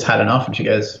she's just had enough, and she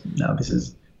goes, "No, this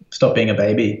is stop being a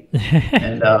baby,"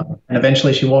 and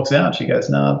eventually she walks out. She goes,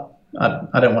 "No,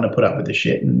 I don't want to put up with this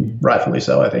shit," and rightfully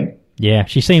so, I think. Yeah,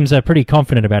 she seems pretty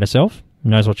confident about herself.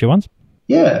 Knows what she wants.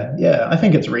 Yeah, I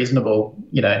think it's reasonable.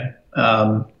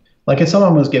 Like if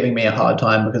someone was giving me a hard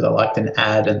time because I liked an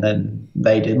ad and then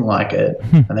they didn't like it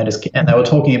and they were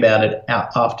talking about it out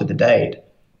after the date,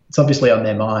 it's obviously on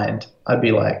their mind. I'd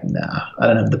be like, nah, I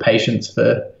don't have the patience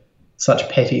for such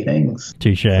petty things.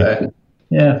 Touche. So,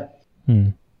 yeah.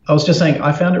 I was just saying,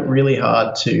 I found it really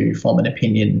hard to form an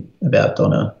opinion about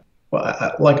Donna. Well,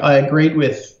 I agreed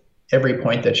with every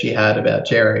point that she had about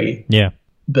Jerry, Yeah.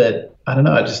 but I don't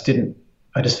know. I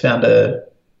just found her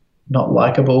not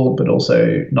likable, but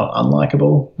also not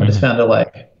unlikable. I just found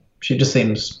her she just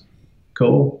seems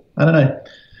cool. I don't know.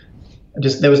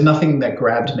 There was nothing that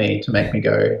grabbed me to make me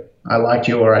go, I liked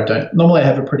you or I don't. Normally I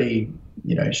have a pretty,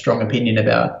 strong opinion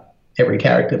about every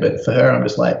character, but for her, I'm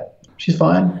just like, she's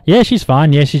fine. Yeah, she's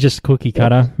fine. Yeah, she's just cookie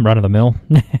cutter, run of the mill.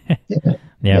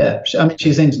 Yeah. I mean,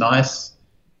 she seems nice,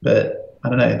 but I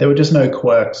don't know. There were just no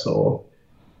quirks or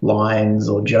lines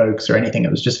or jokes or anything.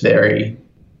 It was just very,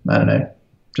 I don't know,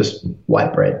 just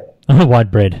white bread. White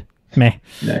bread. Meh.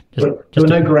 No, there were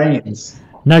no grains.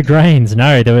 No grains.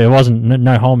 No, there wasn't.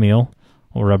 No wholemeal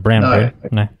or a brown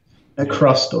bread. No. No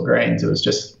crust or grains. It was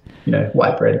just,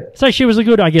 white bread. So she was a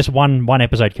good, I guess, one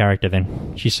episode character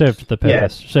then. She served the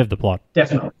purpose, served the plot.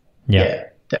 Definitely. Yeah,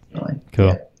 definitely.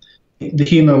 Cool. Yeah. The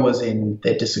humour was in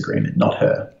their disagreement, not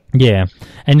her. Yeah.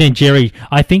 And then Jerry,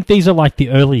 I think these are like the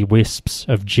early wisps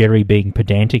of Jerry being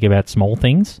pedantic about small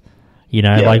things.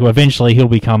 Like eventually he'll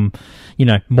become,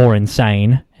 more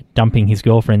insane, dumping his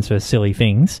girlfriends for silly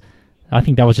things. I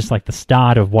think that was just like the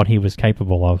start of what he was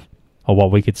capable of, or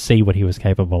what we could see what he was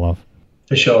capable of.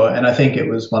 For sure. And I think it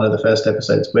was one of the first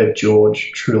episodes where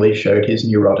George truly showed his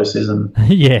neuroticism.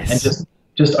 Yes. And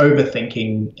just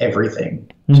overthinking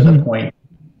everything to the point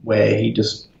where he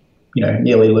just,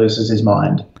 nearly loses his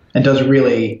mind and does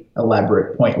really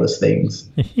elaborate, pointless things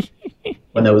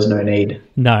when there was no need.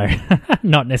 No,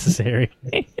 not necessary.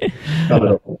 Not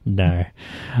at all. No.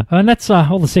 And that's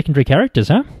all the secondary characters,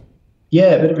 huh?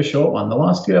 Yeah, a bit of a short one. The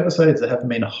last 2 episodes, there haven't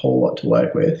been a whole lot to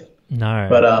work with. No.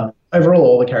 But overall,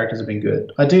 all the characters have been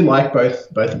good. I do like both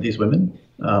of these women.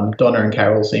 Donna and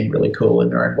Carol seem really cool in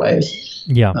their own ways.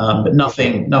 Yeah. But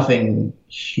nothing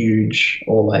huge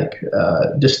or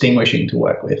distinguishing to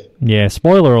work with. Yeah,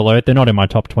 spoiler alert, they're not in my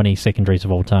top 20 secondaries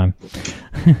of all time.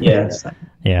 Yeah.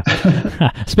 Yeah.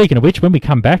 Speaking of which, when we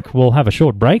come back, we'll have a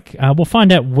short break. We'll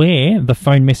find out where the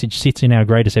phone message sits in our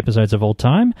greatest episodes of all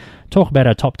time, talk about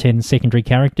our top 10 secondary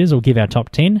characters, or give our top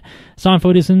 10,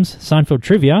 Seinfeldisms, Seinfeld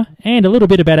trivia, and a little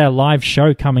bit about our live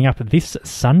show coming up this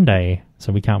Sunday.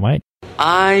 So we can't wait.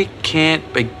 I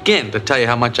can't begin to tell you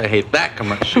how much I hate that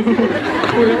commercial.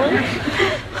 Really?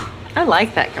 I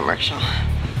like that commercial.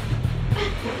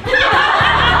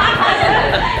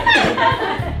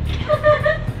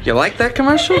 You like that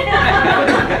commercial?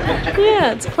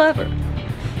 Yeah, it's clever.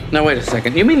 Now, wait a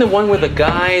second. You mean the one where the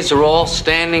guys are all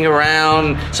standing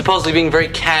around, supposedly being very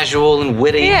casual and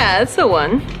witty? Yeah, that's the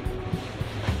one.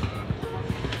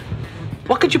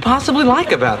 What could you possibly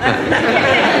like about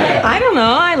that? I don't know.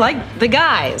 I like the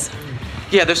guys.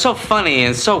 Yeah, they're so funny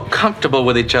and so comfortable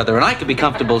with each other, and I could be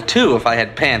comfortable too if I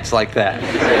had pants like that.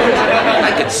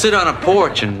 I could sit on a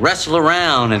porch and wrestle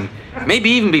around and maybe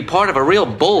even be part of a real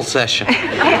bull session.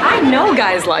 I know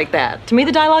guys like that. To me,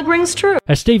 the dialogue rings true.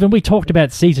 Stephen, we talked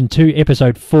about Season 2,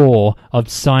 Episode 4 of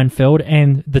Seinfeld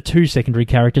and the 2 secondary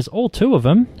characters, all 2 of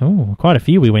them. Oh, quite a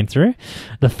few we went through.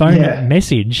 The phone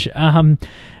message.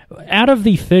 Out of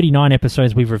the 39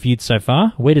 episodes we've reviewed so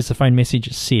far, where does the phone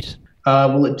message sit?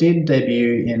 Well, it did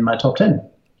debut in my top 10.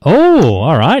 Oh,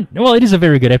 all right. Well, it is a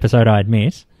very good episode, I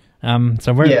admit. Are you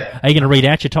going to read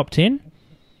out your top 10?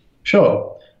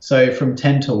 Sure. So from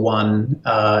 10 to 1,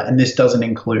 and this doesn't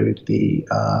include the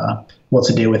What's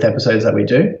the Deal with episodes that we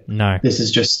do. No. This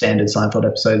is just standard Seinfeld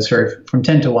episodes. So from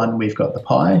 10 to 1, we've got The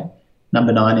Pie.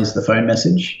 Number 9 is The Phone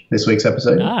Message, this week's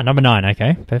episode. Number 9.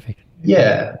 Okay, perfect.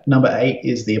 Yeah. Number 8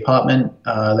 is The Apartment.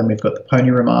 Then we've got The Pony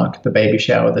Remark, The Baby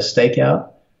Shower, The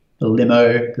Stakeout, The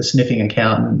Limo, The Sniffing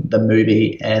Accountant, The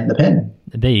Movie, and The Pen.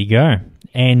 There you go.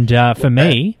 And for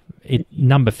me,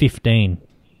 number 15.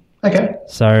 Okay.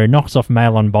 So knocks off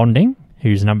Mail on Bonding,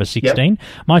 who's number 16. Yep.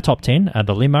 My top 10 are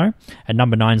The Limo, and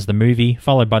number 9 is The Movie,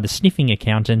 followed by The Sniffing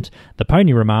Accountant, The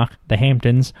Pony Remark, The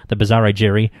Hamptons, The Bizarro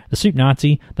Jerry, The Soup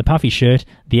Nazi, The Puffy Shirt,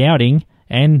 The Outing,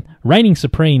 and reigning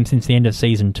supreme since the end of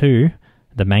Season 2,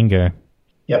 The Mango.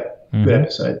 Yep, good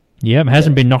episode. Yep,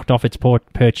 hasn't been knocked off its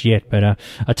perch yet, but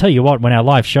I tell you what, when our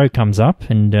live show comes up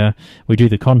and we do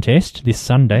the contest this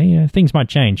Sunday, things might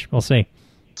change. We'll see.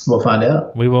 We'll find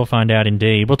out. We will find out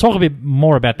indeed. We'll talk a bit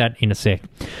more about that in a sec.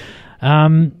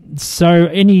 So,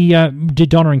 did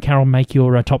Donna and Carol make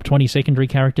your top 20 secondary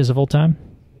characters of all time?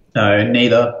 No,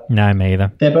 neither. No, me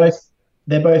either. They're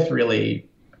both really,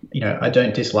 I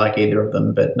don't dislike either of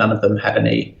them, but none of them had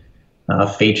any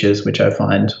features which I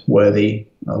find worthy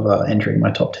of entering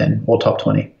my top 10 or top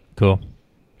 20. Cool.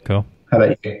 How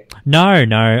about you? No.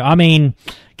 I mean,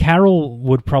 Carol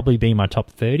would probably be my top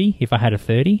 30 if I had a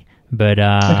 30, but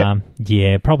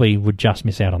yeah, probably would just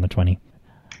miss out on the 20.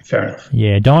 Fair enough.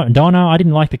 Yeah, Donna, I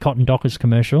didn't like the Cotton Dockers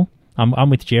commercial. I'm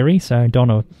with Jerry, so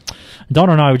Donna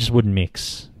and I just wouldn't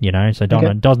mix, you know. So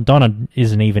Donna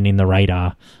isn't even in the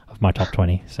radar of my top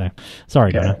 20. So sorry,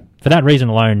 Okay. Donna. For that reason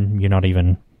alone, you're not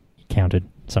even counted.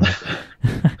 Sorry.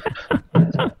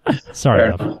 Sorry,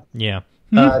 Fair love. enough. Yeah.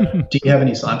 Do you have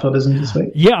any Seinfeldisms this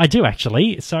week? Yeah, I do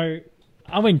actually. So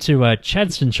I went to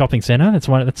Chadstone Shopping Centre.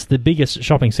 That's the biggest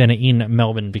shopping centre in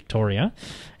Melbourne, Victoria.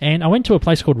 And I went to a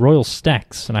place called Royal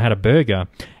Stacks, and I had a burger.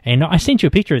 And I sent you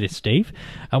a picture of this, Steve.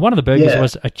 One of the burgers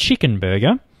was a chicken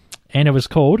burger, and it was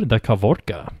called the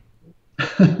Kavodka.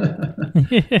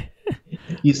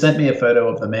 You sent me a photo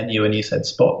of the menu and you said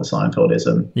spot the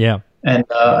Seinfeldism. Yeah. And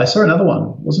I saw another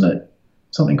one, wasn't it?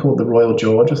 Something called the Royal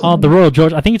George or something? Oh, the Royal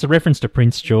George. I think it's a reference to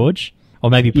Prince George, or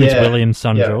maybe Prince William's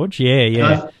son George. Yeah,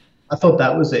 yeah. I thought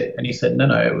that was it. And you said, no,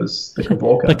 it was the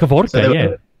Kavorka. The Kavorka, so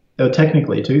yeah. There were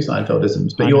technically two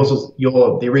Seinfeldisms, but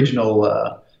the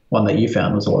original one that you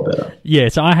found was a lot better. Yeah,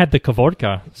 so I had the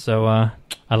Kavorka, so I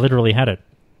literally had it,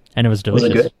 and it was delicious.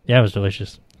 Was it good? Yeah, it was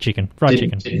delicious. Fried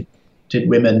chicken. Did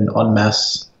women en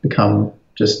masse become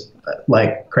just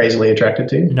like crazily attracted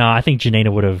to you? No, I think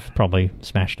Janina would have probably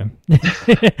smashed him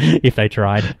if they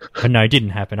tried. But no, it didn't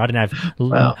happen. I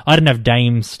didn't have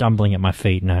dames stumbling at my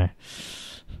feet. No.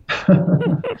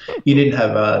 You didn't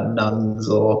have nuns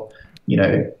or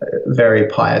very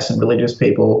pious and religious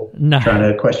people trying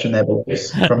to question their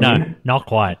beliefs from you? No, not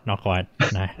quite. No.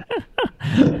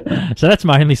 So that's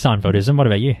my only Seinfeldism. What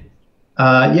about you?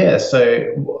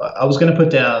 So I was going to put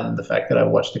down the fact that I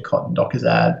watched the Cotton Dockers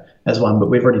ad as one, but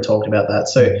we've already talked about that.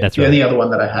 So the only other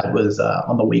one that I had was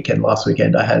on the weekend, last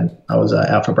weekend, I was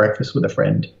out for breakfast with a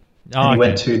friend, and he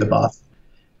went to the bath.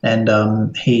 And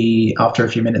after a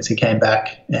few minutes, he came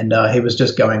back, and he was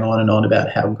just going on and on about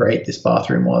how great this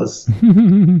bathroom was.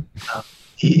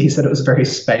 He said it was very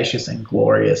spacious and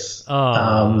glorious.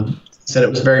 Said it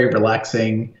was very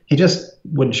relaxing. He just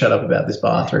wouldn't shut up about this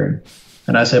bathroom.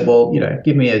 And I said, well,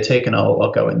 give me a tick and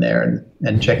I'll go in there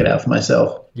and check it out for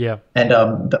myself. Yeah. And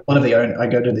one of the owners, I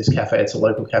go to this cafe, it's a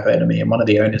local cafe to me, and one of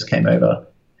the owners came over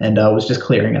and was just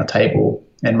clearing our table.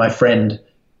 And my friend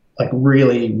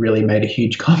really, really made a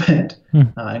huge comment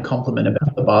and compliment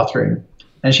about the bathroom.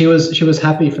 And she was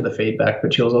happy for the feedback,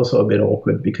 but she was also a bit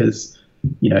awkward because,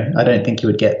 I don't think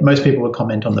most people would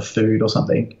comment on the food or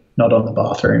something, not on the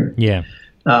bathroom. Yeah.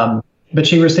 But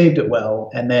she received it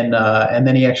well, and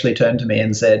then he actually turned to me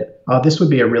and said, "Oh, this would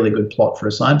be a really good plot for a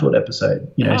Seinfeld episode.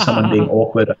 Someone being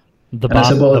awkward." I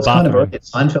said, "Well, it's kind of already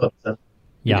Seinfeld,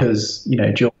 because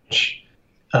George,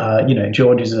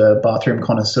 George is a bathroom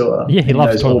connoisseur. Yeah, he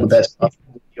loves knows all the best bathrooms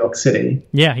in New York City.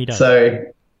 Yeah, he does. So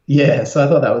I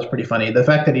thought that was pretty funny. The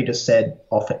fact that he just said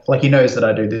off it, he knows that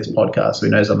I do this podcast, so he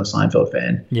knows I'm a Seinfeld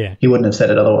fan. Yeah. He wouldn't have said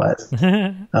it otherwise.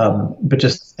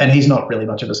 And he's not really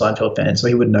much of a Seinfeld fan, so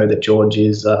he would know that George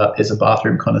is a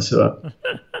bathroom connoisseur.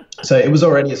 So it was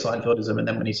already a Seinfeldism, and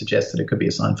then when he suggested it could be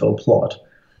a Seinfeld plot,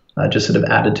 I just sort of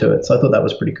added to it. So I thought that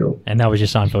was pretty cool. And that was your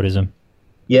Seinfeldism?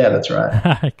 Yeah, that's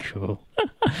right. Cool.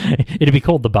 It'd be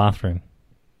called The Bathroom.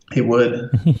 He would.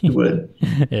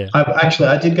 Yeah.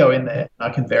 I did go in there. I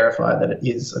can verify that it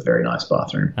is a very nice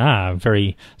bathroom.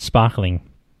 Very sparkling.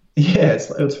 Yeah,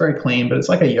 it's very clean, but it's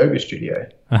like a yoga studio.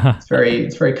 Uh-huh.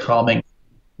 It's very calming.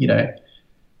 I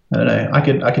don't know.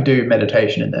 I could do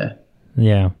meditation in there.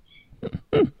 Yeah.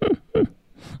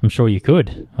 I'm sure you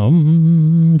could.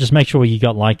 Just make sure you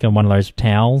got one of those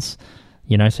towels,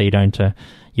 so you don't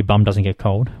your bum doesn't get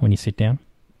cold when you sit down.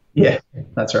 Yeah,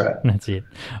 that's right. That's it.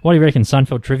 What do you reckon,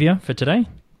 Seinfeld trivia for today?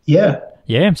 Yeah.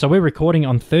 Yeah, so we're recording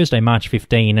on Thursday, March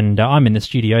 15, and I'm in the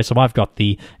studio, so I've got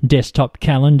the desktop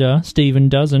calendar. Stephen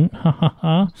doesn't.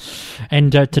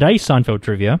 And today's Seinfeld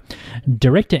trivia,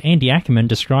 director Andy Ackerman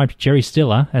described Jerry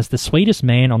Stiller as the sweetest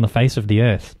man on the face of the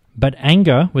earth, but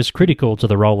anger was critical to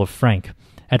the role of Frank.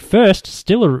 At first,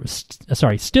 Stiller,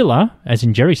 as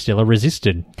in Jerry Stiller,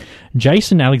 resisted.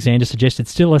 Jason Alexander suggested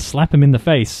Stiller slap him in the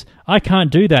face. I can't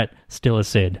do that, Stiller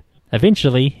said.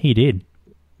 Eventually, he did.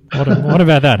 What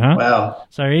about that, huh? Wow.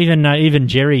 So even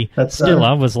Jerry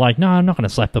Stiller was like, no, I'm not going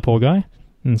to slap the poor guy.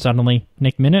 And suddenly,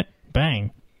 next minute,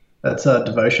 bang. That's a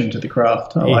devotion to the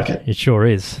craft. I like it. It sure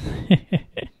is.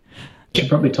 We should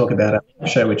probably talk about our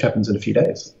show, which happens in a few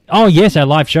days. Oh, yes, our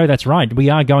live show, that's right. We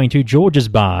are going to George's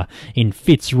Bar in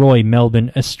Fitzroy,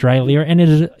 Melbourne, Australia, and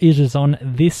it is on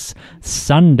this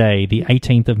Sunday, the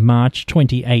 18th of March,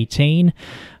 2018.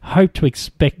 Hope to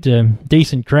expect a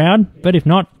decent crowd, but if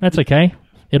not, that's okay.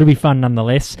 It'll be fun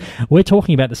nonetheless. We're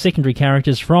talking about the secondary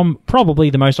characters from probably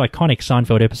the most iconic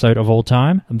Seinfeld episode of all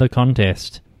time, The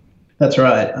Contest. That's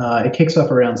right. It kicks off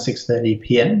around 6:30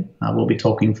 p.m. We'll be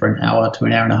talking for an hour to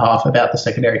an hour and a half about the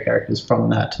secondary characters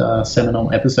from that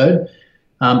seminal episode.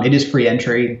 It is free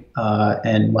entry,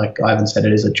 and like Ivan said,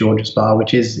 it is at George's Bar,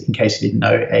 which is, in case you didn't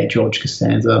know, a George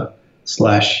Costanza /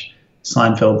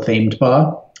 Seinfeld themed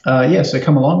bar. So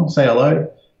come along, say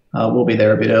hello. We'll be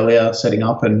there a bit earlier, setting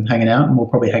up and hanging out, and we'll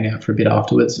probably hang out for a bit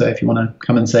afterwards. So if you want to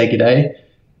come and say g'day,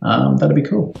 that'd be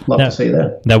cool. Love to see you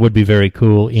there. That would be very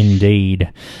cool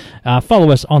indeed.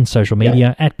 Follow us on social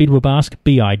media at Bidwabask,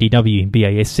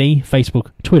 BIDWBASC,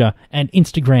 Facebook, Twitter, and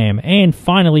Instagram, and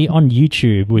finally on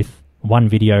YouTube with one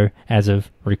video as of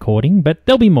recording, but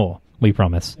there'll be more, we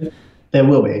promise. There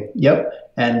will be, yep.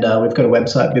 And we've got a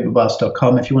website,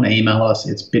 bidwabask.com. If you want to email us,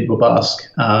 it's bidwabask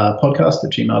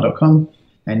podcast@gmail.com.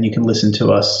 And you can listen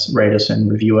to us, rate us,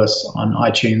 and review us on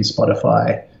iTunes,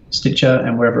 Spotify, Stitcher,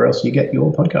 and wherever else you get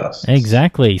your podcasts.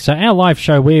 Exactly. So our live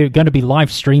show, we're going to be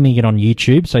live streaming it on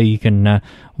YouTube, so you can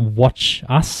watch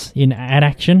us at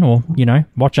action, or,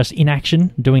 watch us in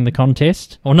action doing the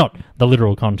contest. Or not the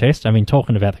literal contest, I mean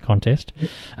talking about the contest.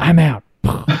 I'm out.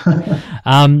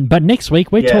 But next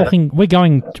week we're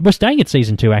staying at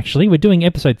Season 2 actually. We're doing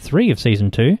Episode 3 of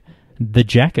Season 2, The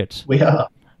Jacket. We are.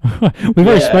 We've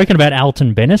already spoken about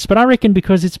Alton Bennis, but I reckon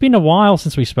because it's been a while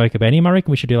since we spoke about him, I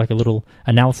reckon we should do like a little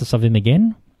analysis of him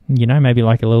again. Maybe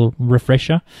like a little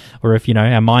refresher, or if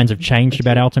our minds have changed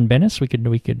about Alton Bennis, we could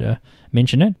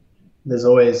mention it. There's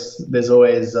always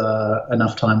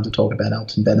enough time to talk about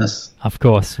Alton Bennis. Of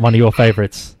course, one of your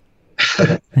favourites.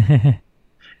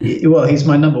 Well, he's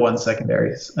my number one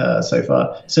secondary so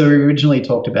far. So we originally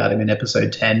talked about him in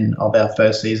episode 10 of our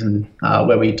first season,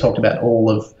 where we talked about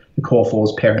all of the Core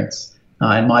 4's parents.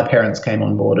 And my parents came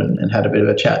on board and had a bit of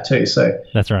a chat too. So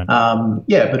that's right. But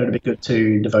it'd be good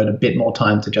to devote a bit more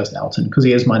time to just Alton, because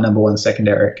he is my number one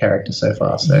secondary character so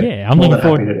far. So I'm looking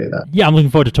forward to do that. Yeah, I'm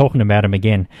looking forward to talking about him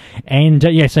again. And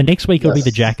so next week will be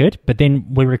The Jacket, but then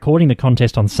we're recording the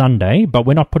contest on Sunday, but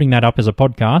we're not putting that up as a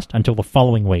podcast until the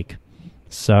following week.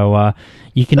 So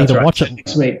you can either watch it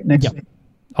next week. Next week.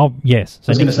 Oh, yes. So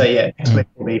I was going to say, next week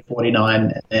will be 49,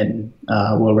 and then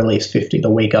we'll release 50 the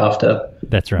week after.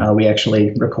 That's right. We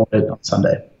actually recorded on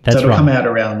Sunday. That's so it'll right. come out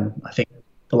around, I think,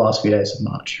 the last few days of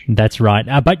March. That's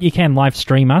right. But you can live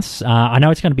stream us. I know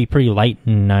it's going to be pretty late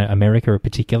in America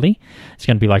particularly. It's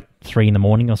going to be like 3 in the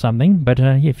morning or something. But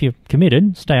if you're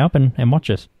committed, stay up and watch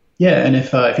us. Yeah, and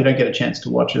if you don't get a chance to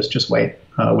watch us, just wait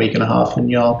a week and a half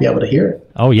and you'll be able to hear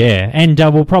it. Oh, yeah. And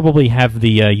we'll probably have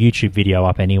the YouTube video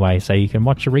up anyway, so you can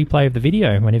watch a replay of the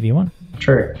video whenever you want.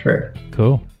 True.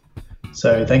 Cool.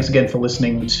 So thanks again for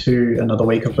listening to another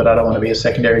week of But I Don't Want to Be a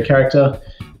Secondary Character.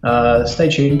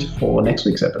 Stay tuned for next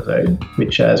week's episode,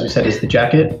 which, as we said, is The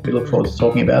Jacket. We look forward to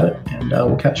talking about it, and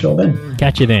we'll catch you all then.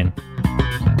 Catch you then.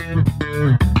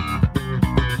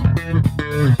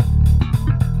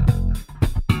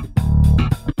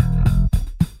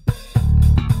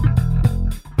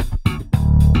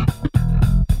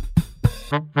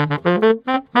 Mm-hmm.